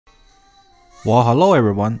Well, hello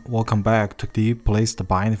everyone. Welcome back to the place to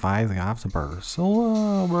bind fight Afterbirth.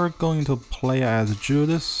 So we're going to play as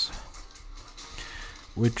Judas,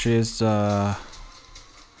 which is high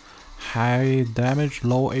damage,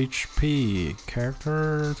 low HP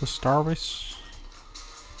character to start with,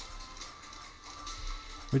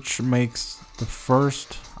 which makes the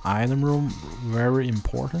first item room very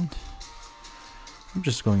important. I'm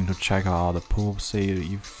just going to check out the pool,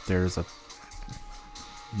 see if there's a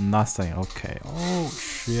nothing. Okay. Oh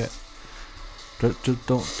shit.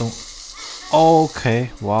 Don't. Okay.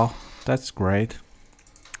 Wow. That's great.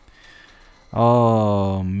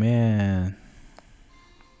 Oh man.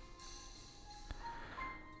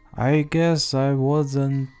 I guess I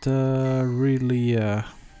wasn't really. I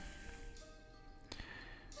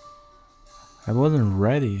wasn't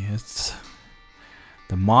ready. It's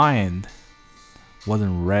the mind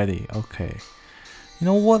wasn't ready. Okay. You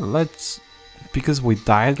know what? Because we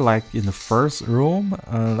died like in the first room,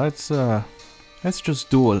 let's just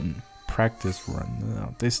do a practice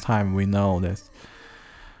run. This time we know that.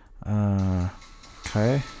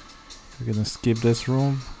 Okay, we're gonna skip this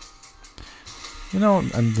room.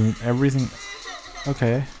 And then everything.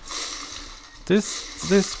 Okay,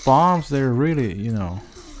 these bombs, they're really,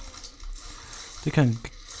 they can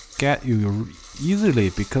get you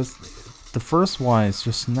easily because the first one is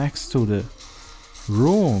just next to the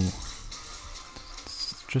room.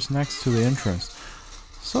 Just next to the entrance.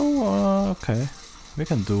 So okay, we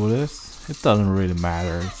can do this. It doesn't really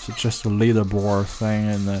matter. It's just a leaderboard thing,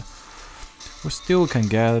 and we still can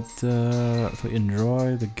get to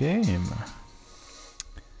enjoy the game.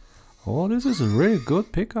 Oh, this is a really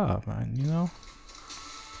good pickup, man.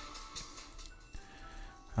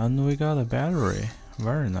 And we got a battery.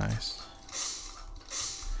 Very nice.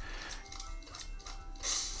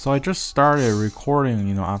 So I just started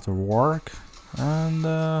recording, after work. And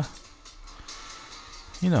I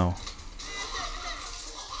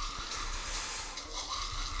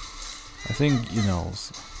think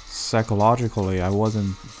psychologically I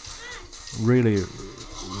wasn't really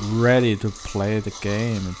ready to play the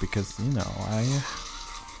game because I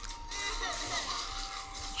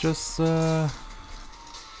just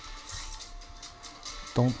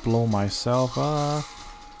don't blow myself up.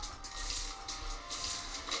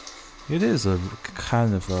 It is a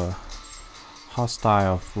kind of a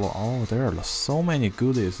hostile floor. Oh, there are so many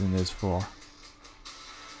goodies in this floor.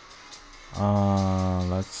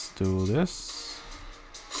 Let's do this.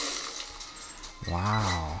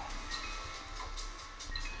 Wow.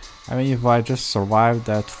 I mean, if I just survived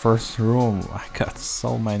that first room, I got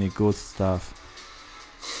so many good stuff.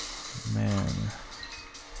 Man.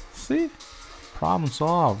 See? Problem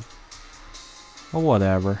solved. Or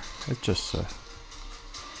whatever. It's just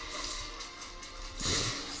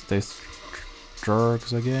this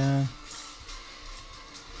jerks again.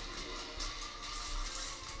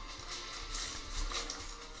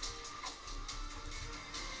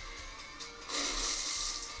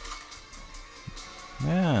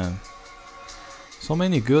 Man, so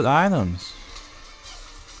many good items.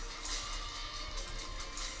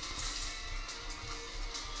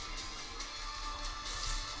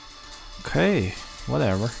 Okay,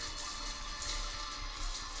 whatever.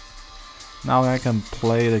 Now I can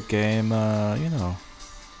play the game,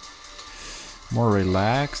 more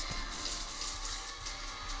relaxed.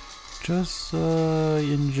 Just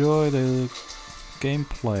enjoy the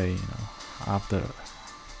gameplay, after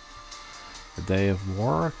a day of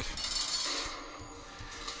work.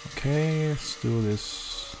 Okay, let's do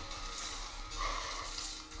this.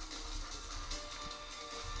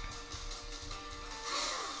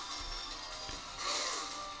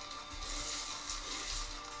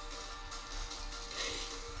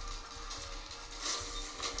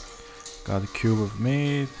 Got a cube of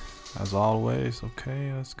meat, as always.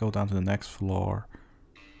 Okay, let's go down to the next floor.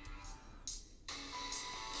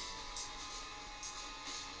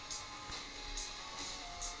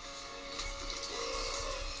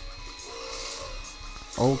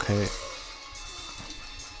 Okay.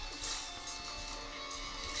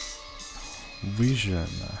 Vision.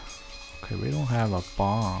 Okay, we don't have a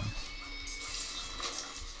bomb.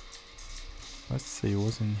 Let's see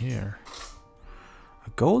what's in here. A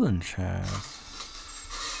golden chest.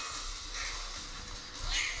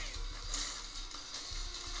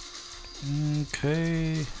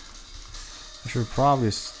 Okay. I should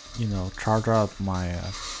probably, charge out my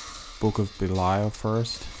Book of Belial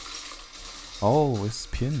first. Oh, it's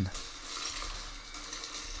pinned.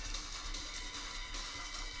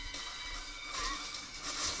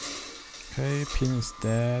 Okay, pin is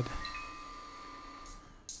dead.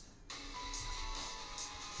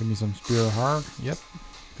 Give me some spirit heart. Yep,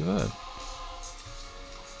 good.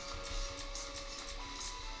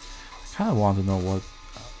 Kinda want to know what.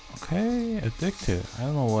 Okay, addicted. I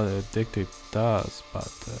don't know what addicted does,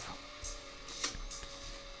 but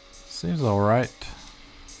seems alright.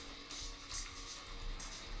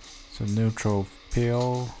 It's a neutral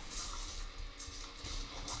pill.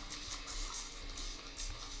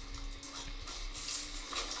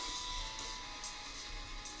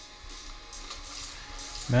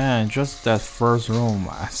 Man, just that first room,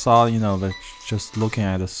 I saw, you know, that just looking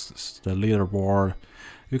at the leaderboard,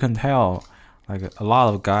 you can tell, like, a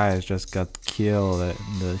lot of guys just got killed at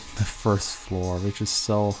the first floor, which is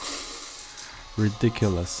so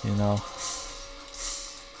ridiculous, you know.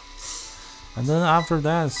 And then after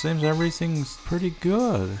that, it seems everything's pretty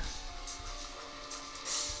good.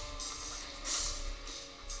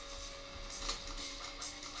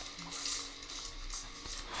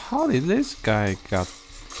 How did this guy got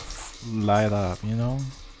light up, you know?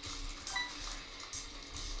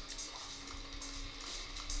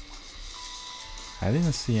 I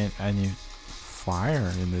didn't see any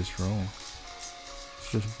fire in this room.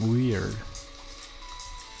 It's just weird.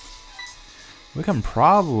 We can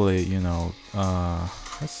probably, you know,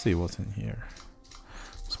 let's see what's in here.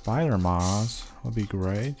 Spider moths would be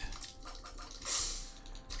great.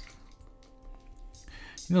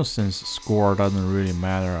 You know, since score doesn't really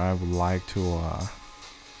matter, I would like to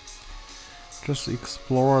just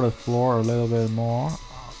explore the floor a little bit more.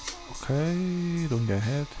 Okay, don't get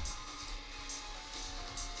hit.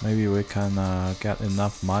 Maybe we can get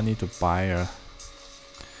enough money to buy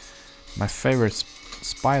my favorite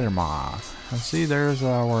spider moth. And see, there's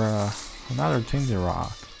our another tinted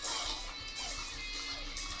rock.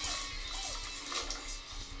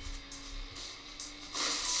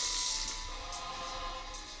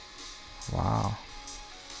 Wow.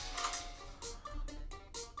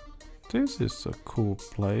 This is a cool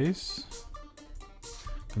place.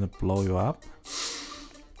 Gonna blow you up.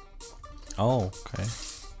 Oh, okay.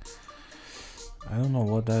 I don't know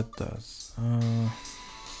what that does.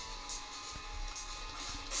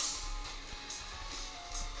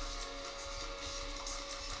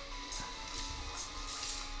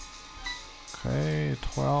 Okay,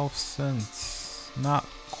 12 cents. Not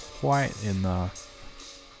quite enough.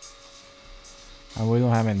 And we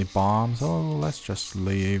don't have any bombs, so let's just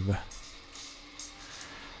leave.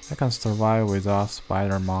 I can survive without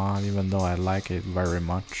spider mod, even though I like it very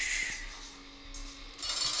much.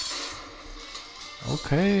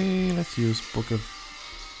 Okay, let's use Book of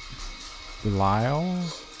Belial.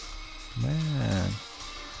 Man,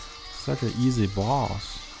 such an easy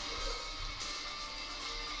boss.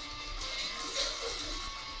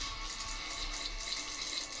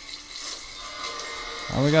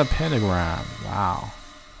 And we got pentagram. Wow.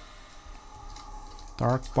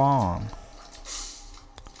 Dark bomb.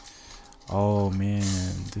 Oh man,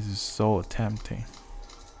 this is so tempting.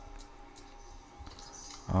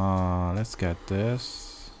 Let's get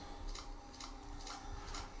this.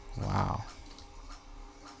 Wow.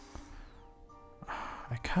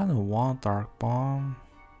 I kind of want dark bomb.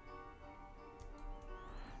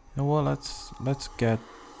 You know what? Let's get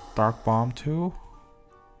dark bomb too.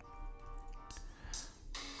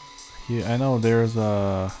 Here, I know there's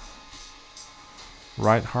a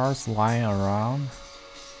right hearts lying around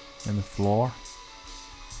in the floor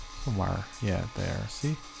somewhere. Yeah, there.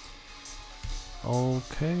 See?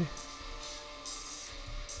 Okay.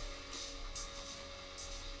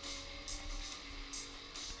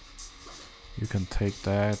 You can take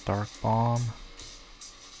that dark bomb.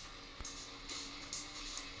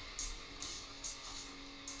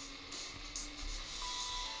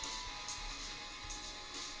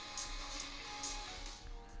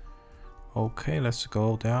 Okay, let's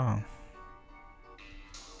go down.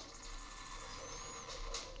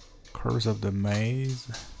 Curse of the Maze.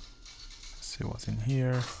 Let's see what's in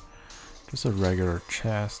here. Just a regular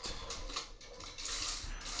chest.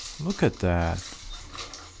 Look at that.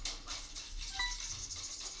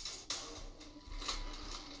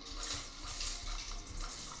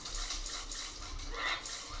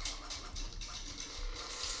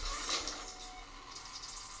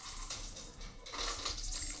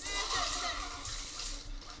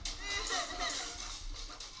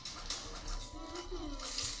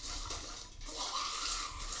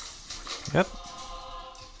 Yep,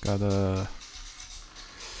 got a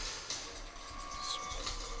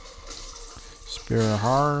spirit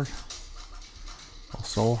heart, or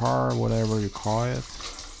soul heart, whatever you call it.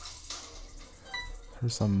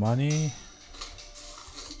 Here's some money.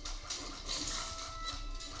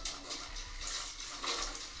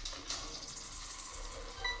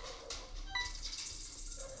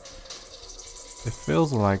 It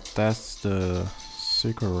feels like that's the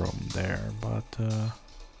secret room there, but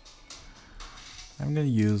I'm gonna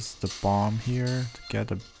use the bomb here to get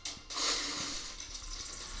the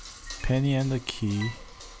penny and the key.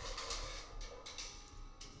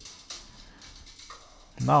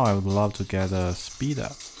 Now I would love to get a speed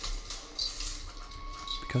up,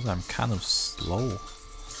 because I'm kind of slow,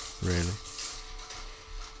 really.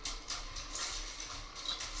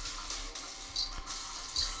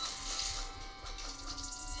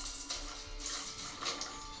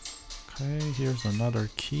 Okay, here's another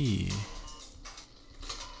key.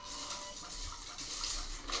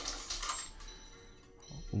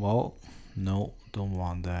 Well, no, don't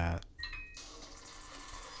want that.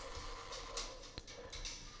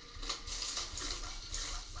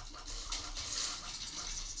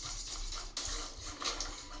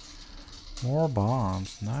 More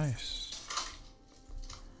bombs, nice.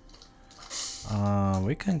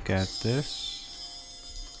 We can get this.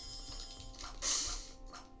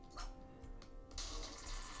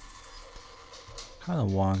 Kind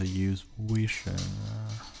of want to use vision.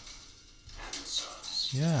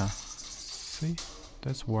 Yeah, see,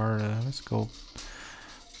 that's where. Let's go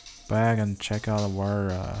back and check out where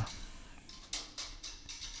the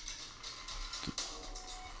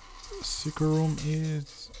secret room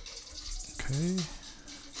is. Okay.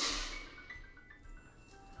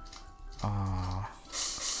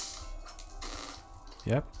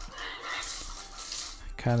 Yep.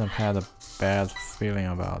 Kind of had a bad feeling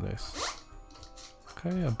about this.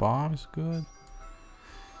 Okay, a bomb is good.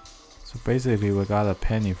 So basically we got a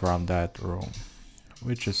penny from that room,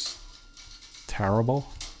 which is terrible.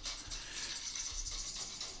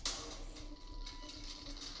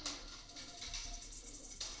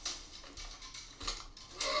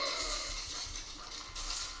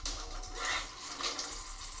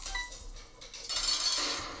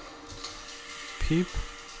 Peep.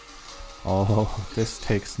 Oh, this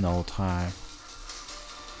takes no time,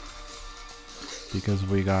 because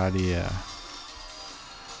we got the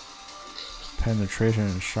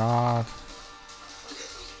penetration shot.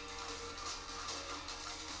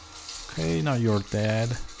 Okay, now you're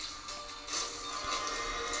dead.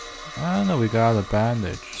 And we got a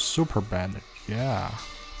bandage, super bandage, yeah.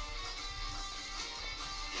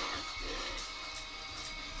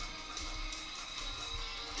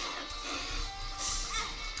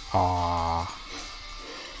 Ah,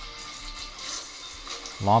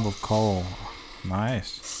 lump of coal,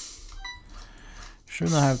 nice.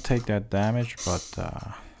 Shouldn't have take that damage, but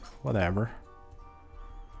whatever.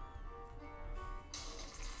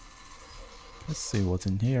 Let's see what's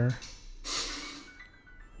in here.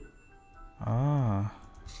 Ah,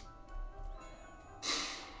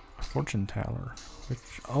 a fortune teller. Which,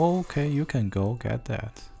 okay, you can go get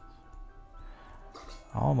that.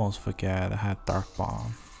 I almost forget I had dark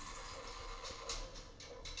bomb.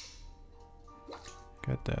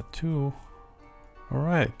 Get that too.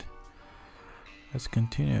 Alright. Let's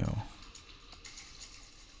continue.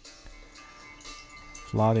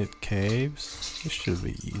 Flooded caves. This should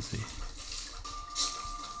be easy.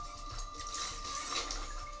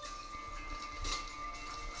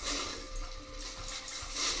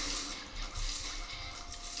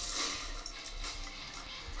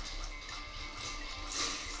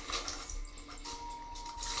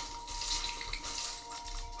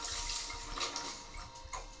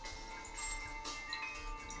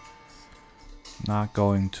 Not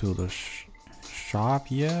going to the shop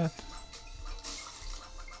yet.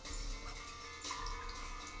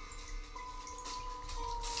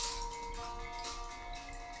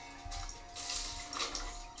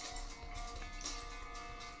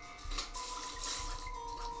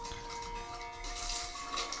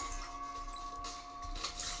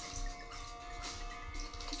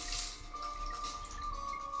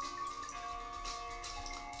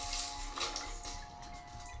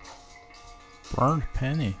 Burned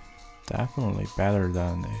penny, definitely better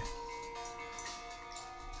than the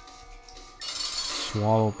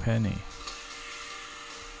swallow penny.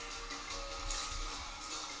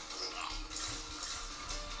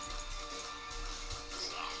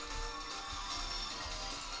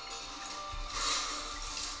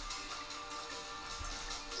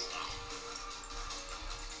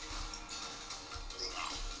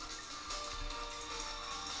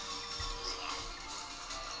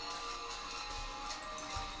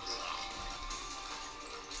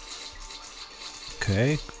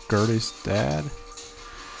 Okay, Gert is dead.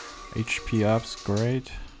 HP up's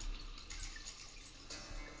great.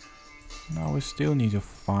 Now we still need to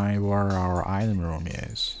find where our item room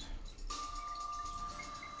is.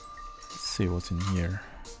 Let's see what's in here.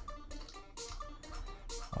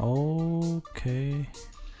 Okay.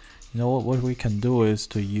 You know what we can do is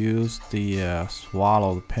to use the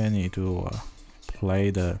swallowed penny to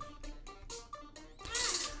play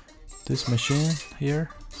this machine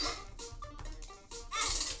here.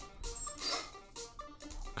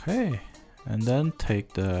 Okay, and then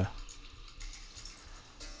take the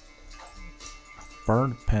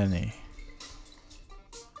burnt penny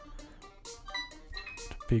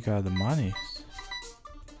to pick out the monies.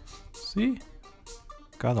 See?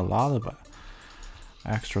 Got a lot of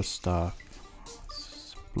extra stuff.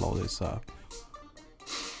 Let's blow this up.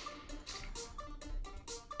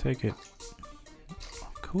 Take it.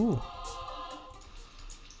 Cool.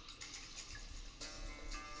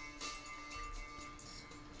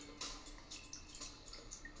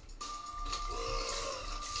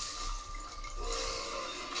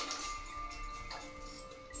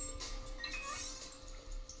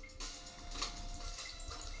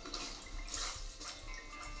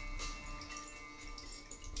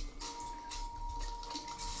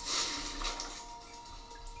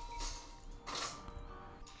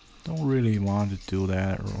 Don't really want to do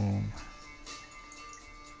that room.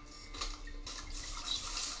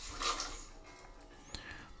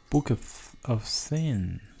 Book of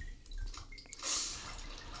Sin.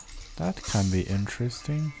 That can be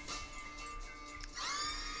interesting.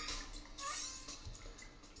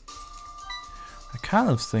 I kind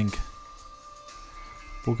of think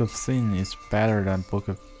Book of Sin is better than Book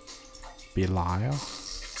of Belial.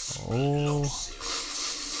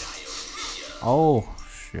 Oh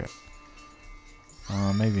shit.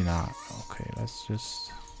 Maybe not. Okay, let's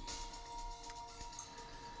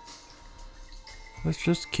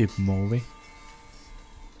just keep moving.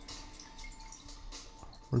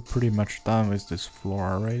 We're pretty much done with this floor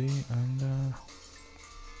already, and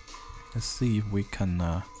let's see if we can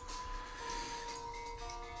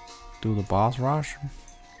do the boss rush.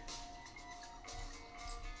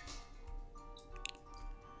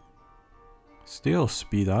 Still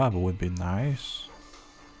speed up would be nice.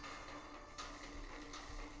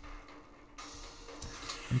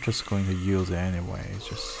 I'm just going to use it anyway. It's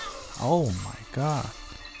just, oh my god.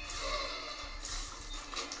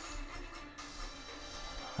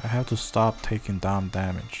 I have to stop taking down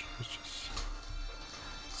damage.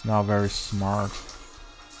 It's not very smart.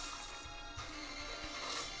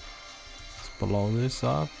 Let's blow this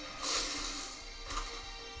up.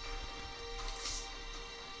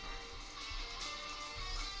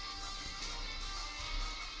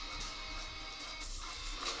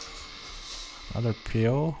 Another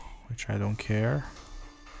pill, which I don't care.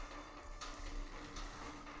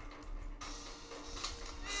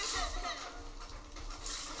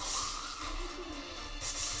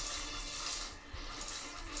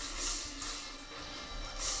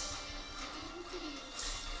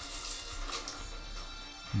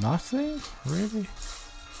 Nothing? Really?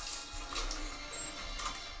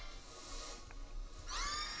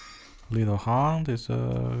 Little Hound is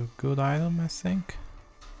a good item, I think.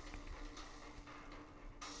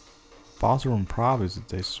 Boss room probably is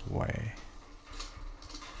this way.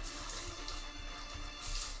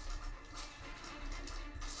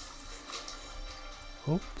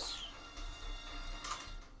 Oops.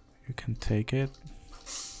 You can take it.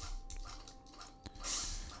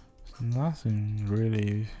 Nothing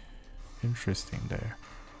really interesting there.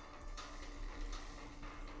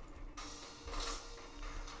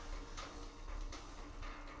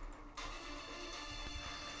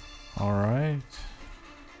 All right.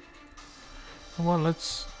 Well,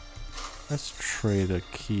 let's trade a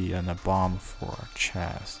key and a bomb for a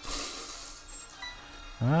chest.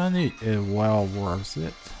 And it is well worth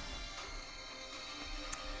it.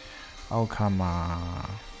 Oh, come on.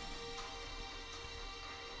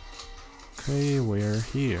 Okay, we're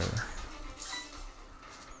here.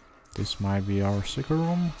 This might be our secret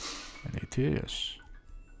room, and it is.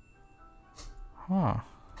 Huh.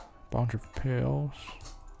 Bunch of pills.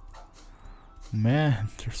 Man,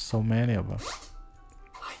 there's so many of them.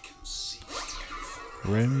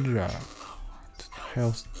 Ranger.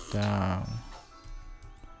 Health down.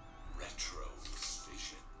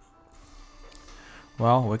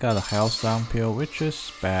 Well, we got a health down pill, which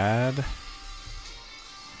is bad.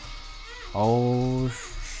 Oh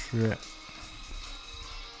shit.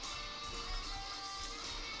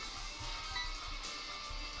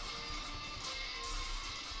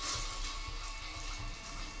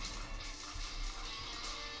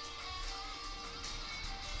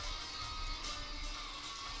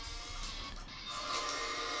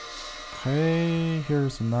 Okay,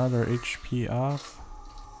 here's another HP up.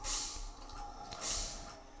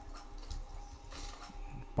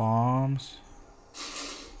 Bombs.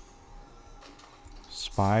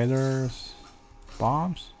 Spiders.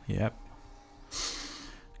 Bombs? Yep.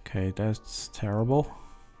 Okay, that's terrible.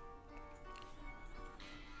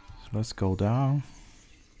 Let's go down.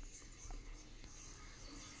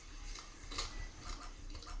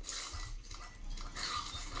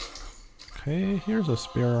 Okay, here's a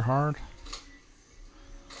spare heart.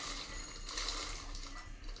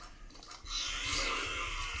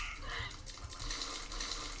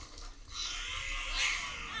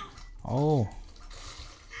 Oh.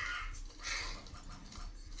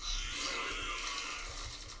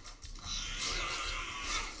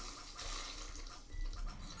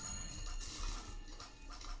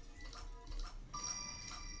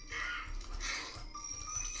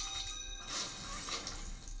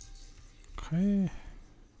 Okay.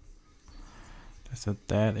 That's a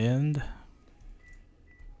dead end.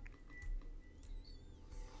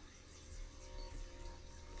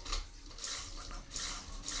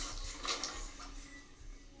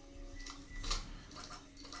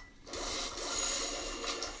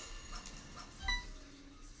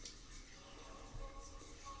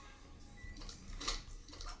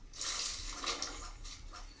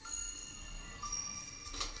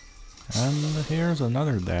 And here's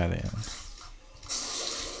another dead end.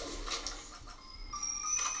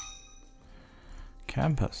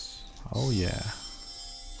 Campus. Oh yeah.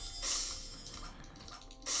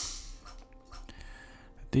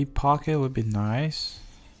 A deep pocket would be nice.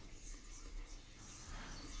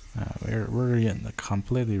 We're in the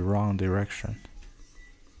completely wrong direction.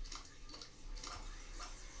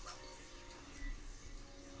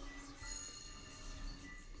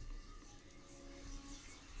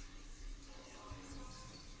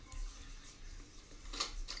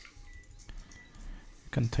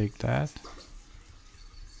 You can take that.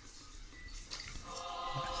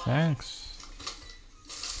 Thanks.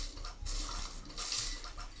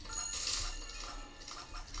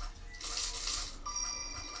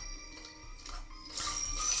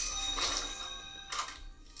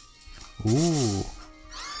 Ooh,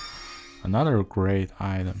 another great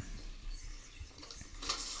item.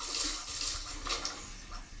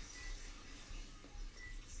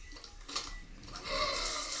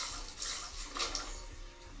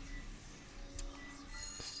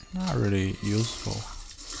 It's not really useful.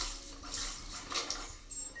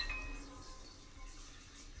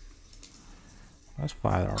 Let's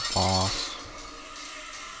fight our boss.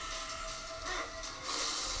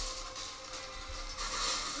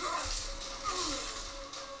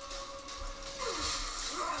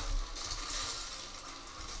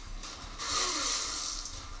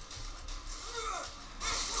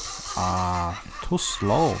 Too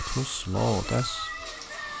slow, too slow.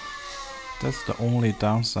 That's the only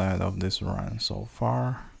downside of this run so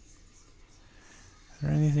far. Is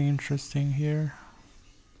there anything interesting here?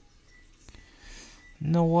 You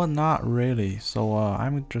know what? Not really. So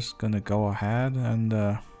I'm just gonna go ahead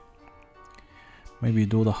and maybe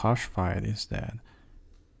do the hush fight instead.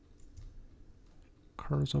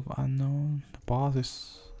 Curse of Unknown. The boss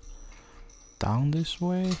is down this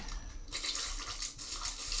way.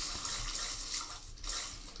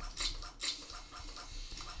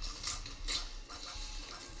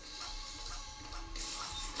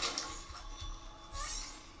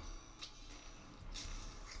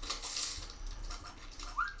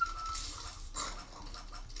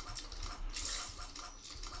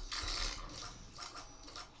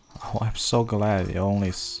 Oh, I'm so glad it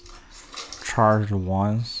only charged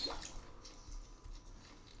once.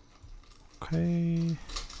 Okay.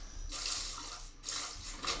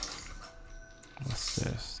 What's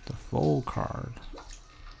this? The full card.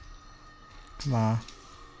 Come on.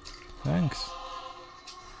 Thanks.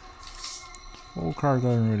 Full card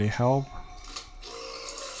doesn't really help.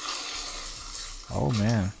 Oh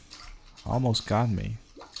man. Almost got me.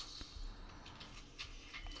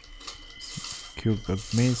 Cube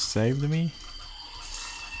of Meat saved me.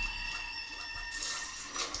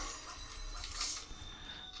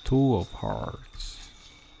 Two of Hearts.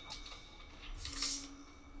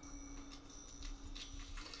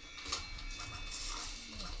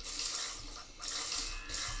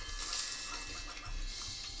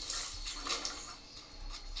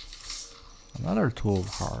 Another Two of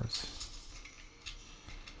Hearts.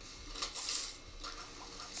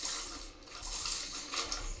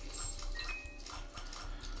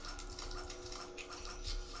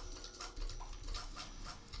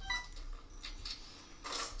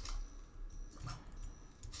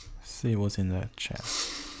 See what's in that chest.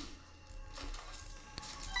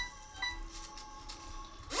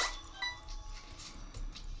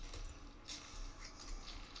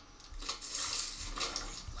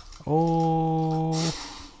 Oh,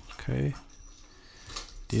 okay.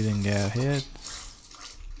 Didn't get hit.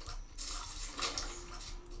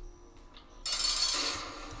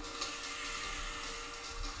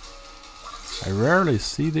 I rarely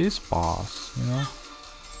see this boss, you know.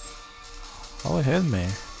 Oh, it hit me.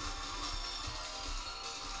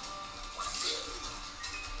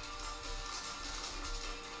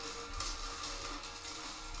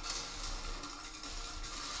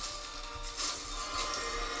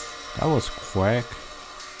 That was quick.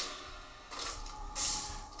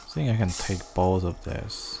 I think I can take both of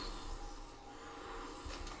this.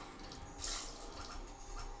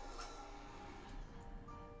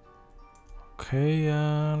 Okay,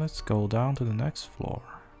 let's go down to the next floor.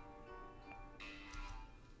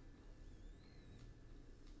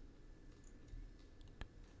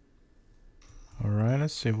 Alright,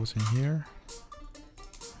 let's see what's in here.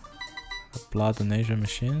 A blood donation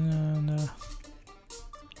machine, and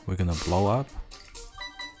we're gonna blow up.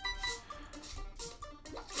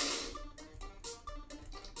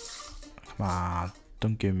 Come on,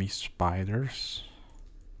 don't give me spiders.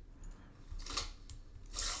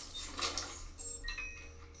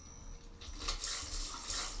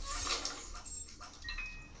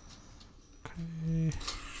 Okay.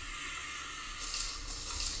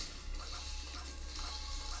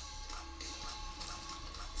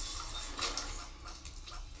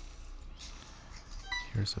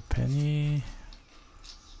 Here's a penny.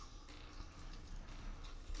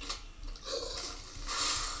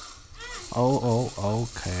 Oh,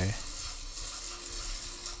 okay.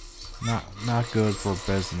 Not good for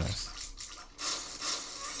business.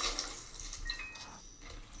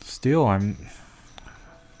 Still,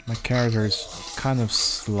 my character is kind of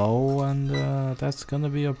slow, and that's gonna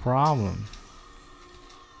be a problem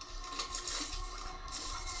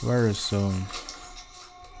very soon.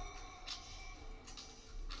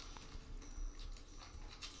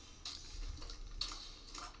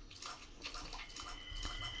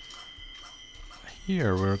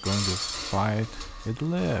 Here we're going to fight. It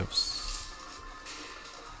lives.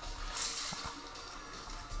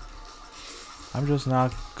 I'm just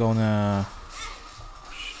not gonna.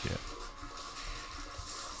 Oh, shit.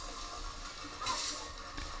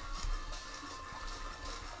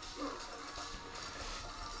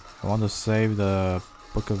 I want to save the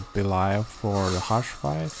Book of Belial for the Hush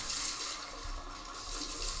fight.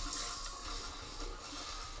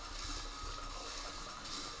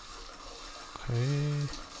 Okay.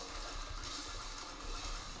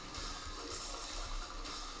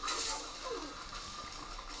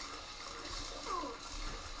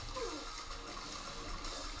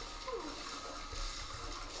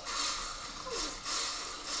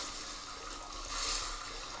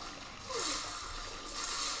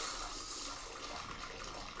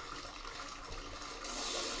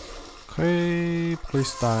 Okay,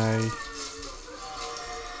 please die.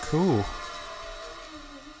 Cool.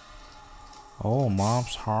 Oh,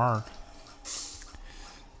 Mom's heart.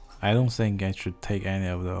 I don't think I should take any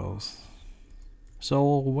of those.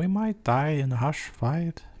 So we might die in the Hush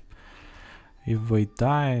fight. If we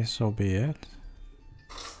die, so be it.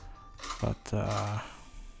 But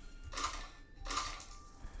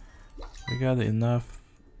we got enough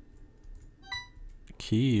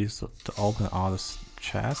keys to open all the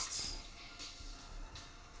chests.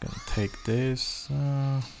 Gonna take this.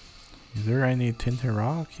 Is there any tinted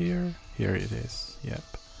rock here? Here it is. Yep.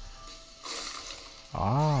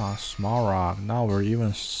 Ah, small rock. Now we're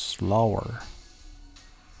even slower,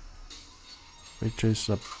 which is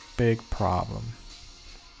a big problem.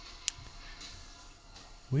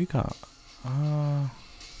 We got. I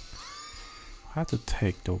have to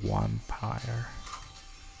take the vampire.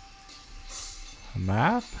 A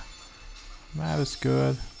map. Map is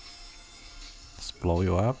good. Let's blow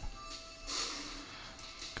you up.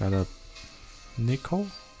 Got a nickel.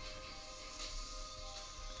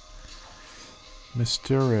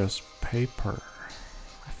 Mysterious paper.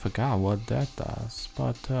 I forgot what that does,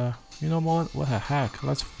 but you know what? What the heck?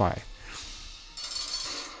 Let's fight.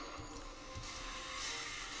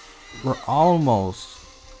 We're almost,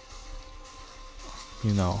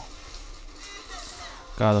 you know,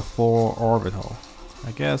 got a 4 orbital.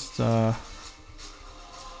 I guess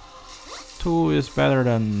 2 is better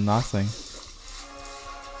than nothing.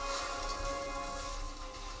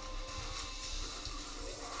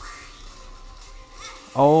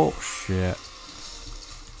 Oh shit.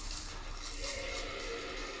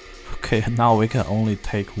 Okay, now we can only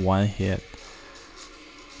take 1 hit.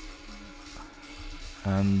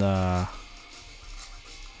 And I'm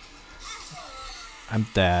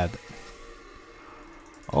dead.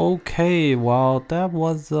 Okay, well that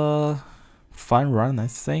was a fun run, I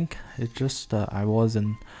think. It's just I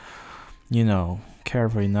wasn't, you know,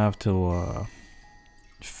 careful enough to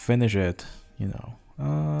finish it, you know.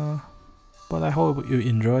 But I hope you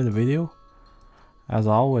enjoyed the video. As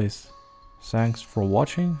always, Thanks for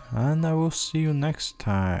watching, and I will see you next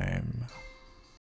time.